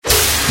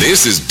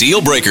This is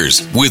Deal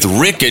Breakers with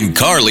Rick and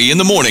Carly in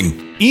the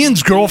morning.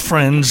 Ian's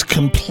girlfriend's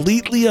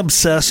completely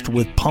obsessed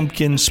with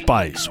pumpkin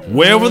spice.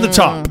 Way over the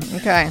top.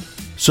 Okay.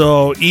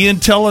 So, Ian,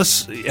 tell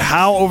us,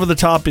 how over the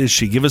top is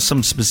she? Give us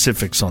some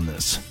specifics on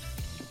this.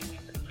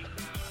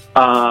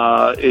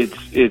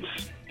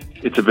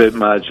 It's a bit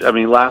much. I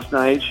mean, last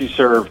night she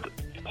served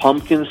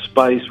pumpkin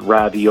spice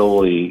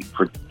ravioli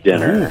for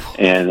dinner,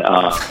 and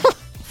I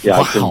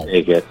couldn't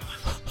take it.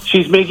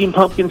 She's making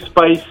pumpkin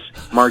spice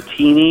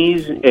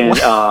martinis, and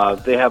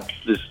they have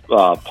this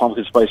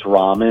pumpkin spice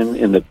ramen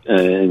in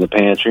the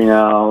pantry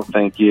now.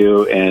 Thank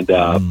you, and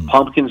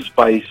pumpkin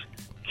spice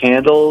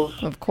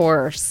candles. Of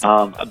course.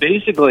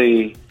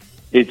 Basically,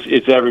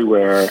 it's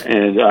everywhere,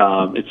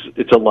 and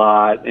it's a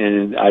lot,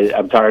 and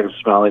I'm tired of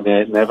smelling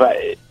it. And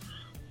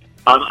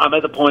I'm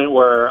at the point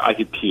where I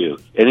could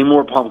puke. Any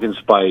more pumpkin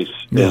spice,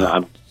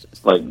 and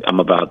I'm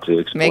about to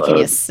explode. Making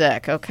you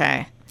sick.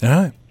 Okay. All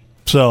right.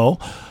 So,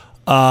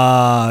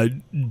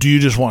 do you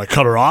just want to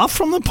cut her off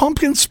from the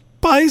pumpkin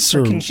spice,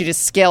 or can she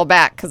just scale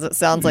back? Because it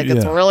sounds like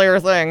it's really her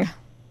thing.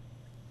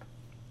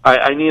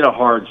 I need a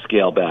hard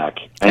scale back.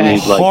 I Okay.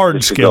 need Hard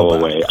this to scale go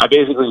back. away. I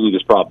basically need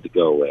this problem to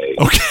go away.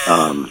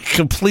 Okay.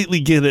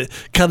 Completely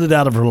cut it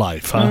out of her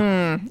life,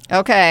 huh?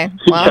 Okay.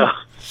 Well, Yeah.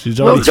 She's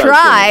we'll already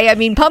try. I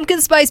mean, pumpkin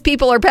spice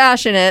people are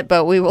passionate,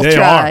 but we will They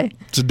try. are.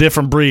 It's a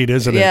different breed,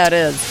 isn't it? Yeah, it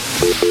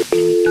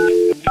is.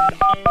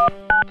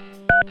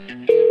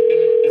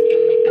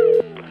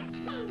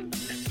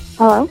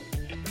 Hello?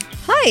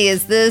 Hi,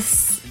 is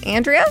this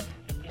Andrea?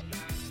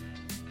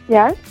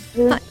 Yes?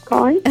 Who's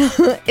calling?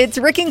 It's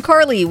Rick and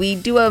Carly. We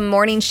do a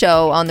morning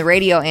show on the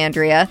radio,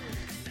 Andrea.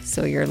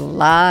 So you're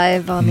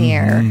live on the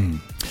air.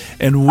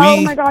 And we.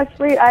 Oh my gosh,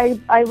 wait,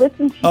 I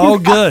listened to you. Oh,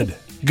 good.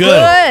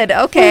 Good.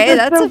 Okay,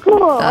 That's that's so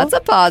cool. That's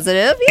a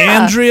positive.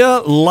 Yeah. Andrea,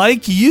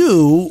 like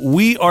you,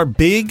 we are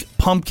big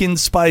pumpkin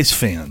spice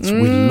fans.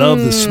 We love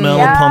the smell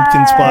of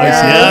pumpkin spice.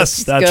 Yes.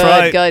 Yes, that's Good,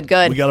 right.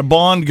 good. We got a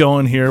bond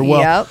going here.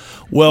 Well,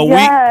 well,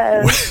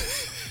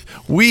 Yes.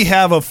 we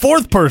have a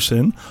fourth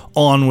person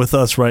on with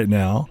us right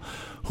now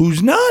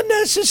who's not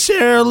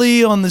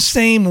necessarily on the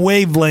same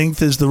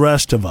wavelength as the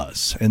rest of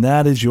us, and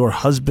that is your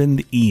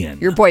husband, Ian.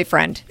 Your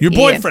boyfriend. Your Ian.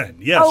 boyfriend.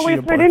 Yes. Oh, wait,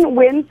 your so I didn't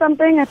win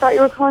something? I thought you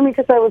were calling me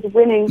because I was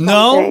winning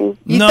something.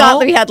 You No.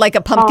 thought we had like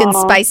a pumpkin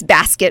Aw. spice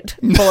basket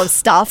full of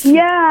stuff?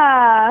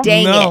 Yeah.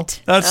 Dang No,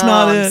 it. that's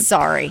not I'm it.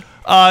 sorry.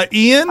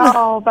 Ian,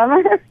 Oh,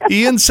 bummer.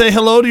 Ian, say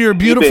hello to your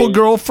beautiful babe.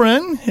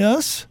 girlfriend.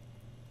 Yes.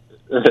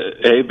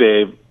 Hey,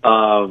 babe.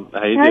 How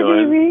you Hi,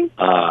 doing? baby.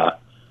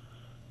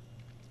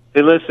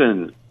 Hey,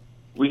 listen.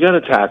 We got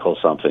to tackle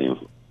something.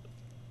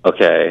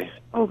 Okay.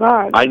 Oh,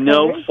 God. I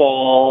know Okay.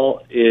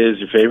 fall is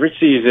your favorite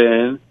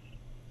season,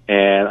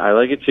 and I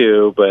like it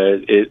too,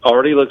 but it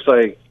already looks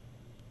like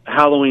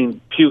Halloween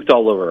puked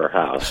all over our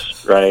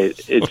house, right?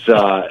 It's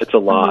a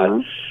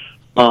lot.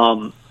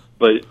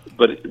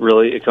 But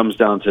really it comes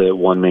down to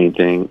one main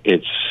thing.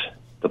 It's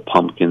the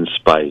pumpkin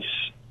spice.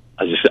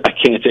 I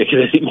can't take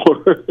it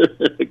anymore.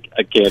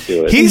 I can't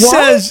do it. He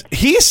says,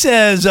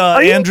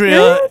 you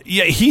Andrea, serious?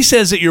 yeah, he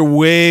says that you're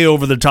way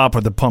over the top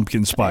with the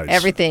pumpkin spice.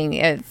 Everything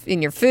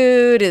in your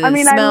food, it I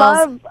mean,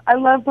 smells. I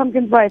love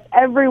pumpkin spice.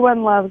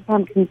 Everyone loves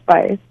pumpkin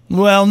spice.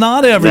 Well,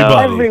 not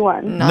everybody.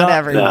 Everyone. Not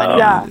everyone. No.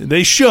 Yeah.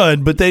 They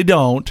should, but they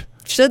don't.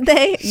 Should they?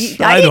 I I didn't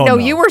don't know know.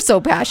 you were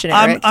so passionate,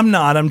 Rick. I'm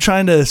not. I'm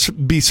trying to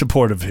be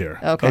supportive here.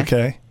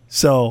 Okay.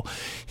 So,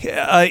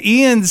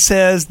 Ian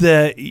says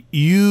that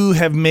you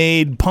have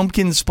made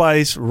pumpkin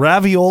spice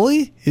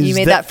ravioli. You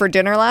made that for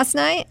dinner last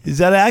night? Is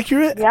that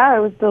accurate? Yeah, it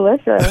was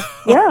delicious.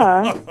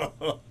 Yeah.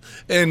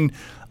 And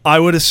I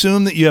would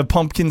assume that you have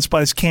pumpkin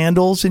spice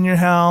candles in your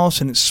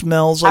house, and it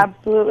smells like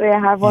Absolutely. I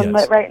have one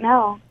Yes. lit right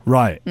now.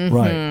 right.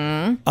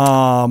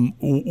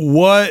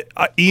 What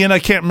Ian? I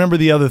can't remember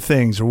the other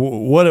things.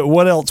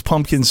 What else?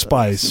 Pumpkin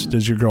spice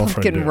does your girlfriend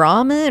Pumpkin do?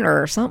 ramen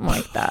or something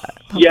like that?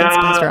 Pumpkin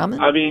spice ramen?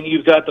 I mean,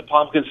 you've got the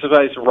pumpkin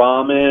spice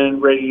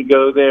ramen ready to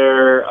go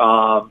there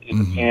in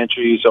the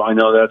pantry, so I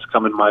know that's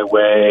coming my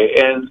way.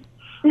 And,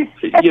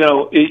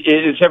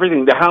 it's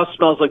everything. The house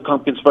smells like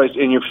pumpkin spice,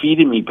 and you're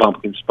feeding me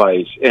pumpkin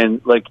spice.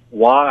 And,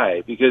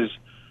 why? Because,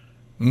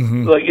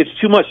 it's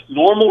too much.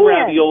 Normal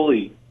Yeah.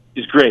 ravioli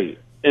is great.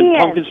 And Ian,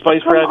 pumpkin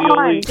spice come ravioli,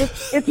 on.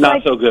 It's not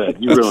like, so good.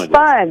 You it's ruined it.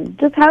 fun.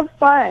 Just have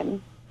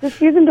fun. The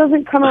season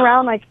doesn't come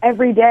around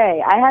every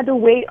day. I had to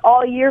wait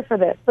all year for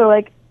this.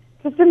 So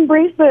just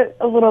embrace it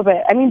a little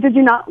bit. I mean, did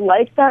you not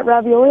like that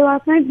ravioli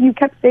last night? You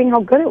kept saying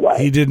how good it was.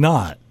 He did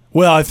not.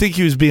 Well, I think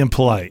he was being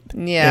polite.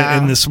 Yeah.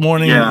 And this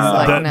morning, Yeah.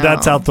 Like, no.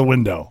 that's out the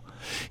window.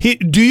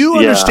 Do you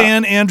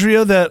understand,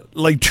 Andrea, that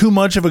too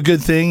much of a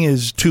good thing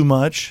is too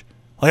much?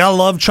 I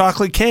love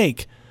chocolate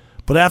cake,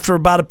 but after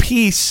about a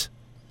piece,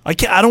 I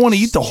don't want to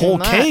eat the whole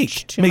much,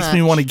 cake. too It makes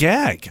me much. want to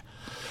gag.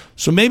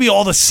 So maybe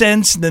all the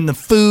scents, and then the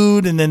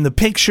food, and then the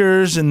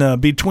pictures,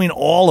 and between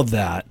all of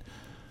that.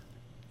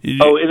 You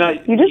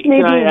just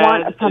made me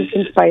want a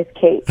pumpkin spice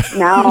cake.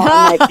 Now I'm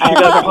I You got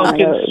got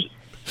pumpkin.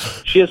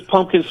 She has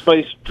pumpkin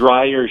spice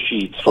dryer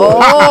sheets for it.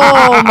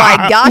 Oh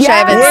my gosh, I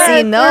haven't Yes,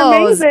 seen they're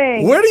those.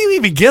 amazing. Where do you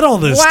even get all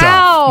this Wow.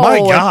 stuff? My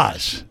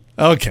gosh.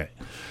 Okay.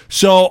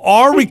 So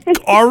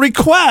our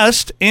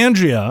request,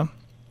 Andrea,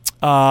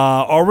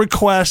 our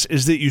request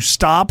is that you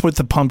stop with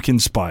the pumpkin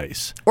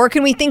spice. Or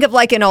can we think of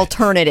like an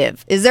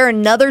alternative? Is there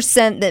another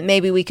scent that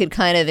maybe we could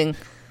kind of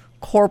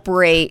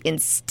incorporate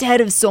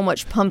instead of so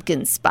much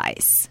pumpkin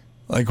spice?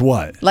 Like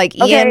what? Like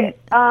Ian,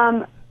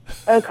 Okay,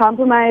 a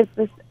compromise.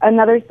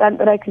 Another scent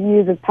that I could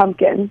use is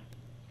pumpkin.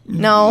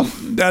 no.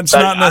 That's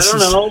not I don't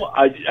necessary. know.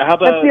 How about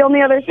That's the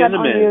only other scent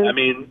I'll cinnamon? use. I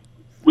mean,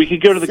 we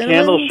could go to the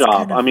candle Cinnamon's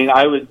shop. kind of- I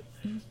mean,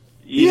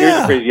 here's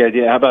Yeah. a crazy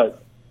idea. How about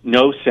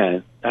no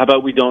scent? How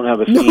about we don't have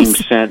a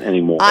themed scent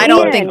anymore? I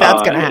don't Ian, think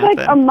that's going to it's like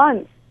happen. a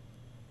month.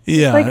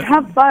 Yeah. Like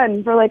have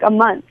fun for like a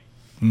month.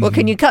 Well,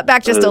 can you cut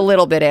back just a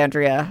little bit,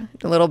 Andrea?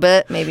 A little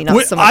bit, maybe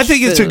not so much. I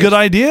think it's a food. good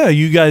idea.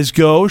 You guys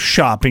go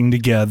shopping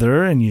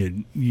together and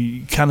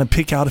you kind of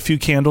pick out a few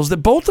candles that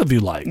both of you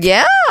like.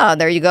 Yeah,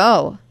 there you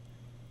go.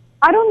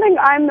 I don't think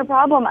I'm the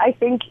problem. I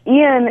think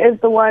Ian is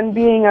the one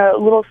being a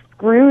little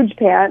Scrooge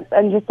pants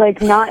and just like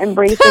not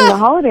embracing the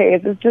holidays.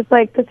 It's just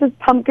like, this is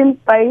pumpkin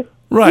spice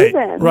Right,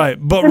 season. right.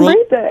 But embrace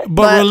it.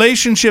 but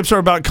relationships are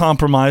about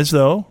compromise,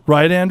 though,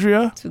 right,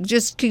 Andrea? So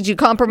just could you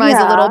compromise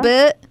a little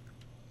bit?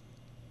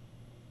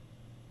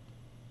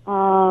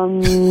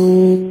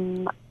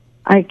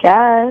 I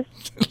guess.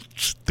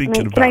 Just I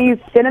thinking mean, about can I it. use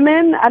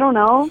cinnamon? I don't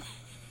know.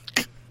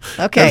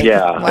 Okay.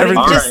 Yeah. Why don't you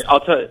All just- right. I'll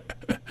tell you.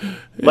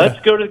 Let's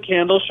go to the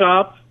candle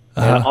shop,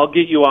 and I'll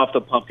get you off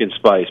the pumpkin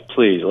spice,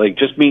 please. Like,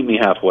 just meet me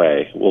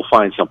halfway. We'll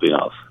find something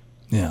else.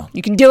 Yeah.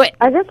 You can do it.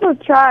 I guess I'll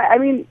try. I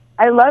mean,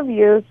 I love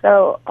you,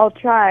 so I'll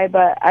try,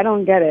 but I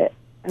don't get it.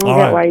 I don't All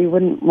get right. why you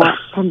wouldn't want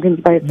pumpkin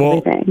spice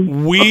Well,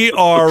 everything. we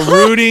are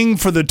rooting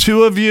for the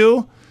two of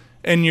you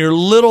and your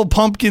little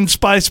pumpkin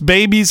spice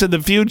babies in the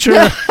future.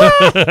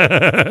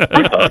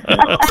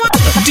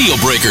 Deal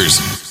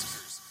breakers.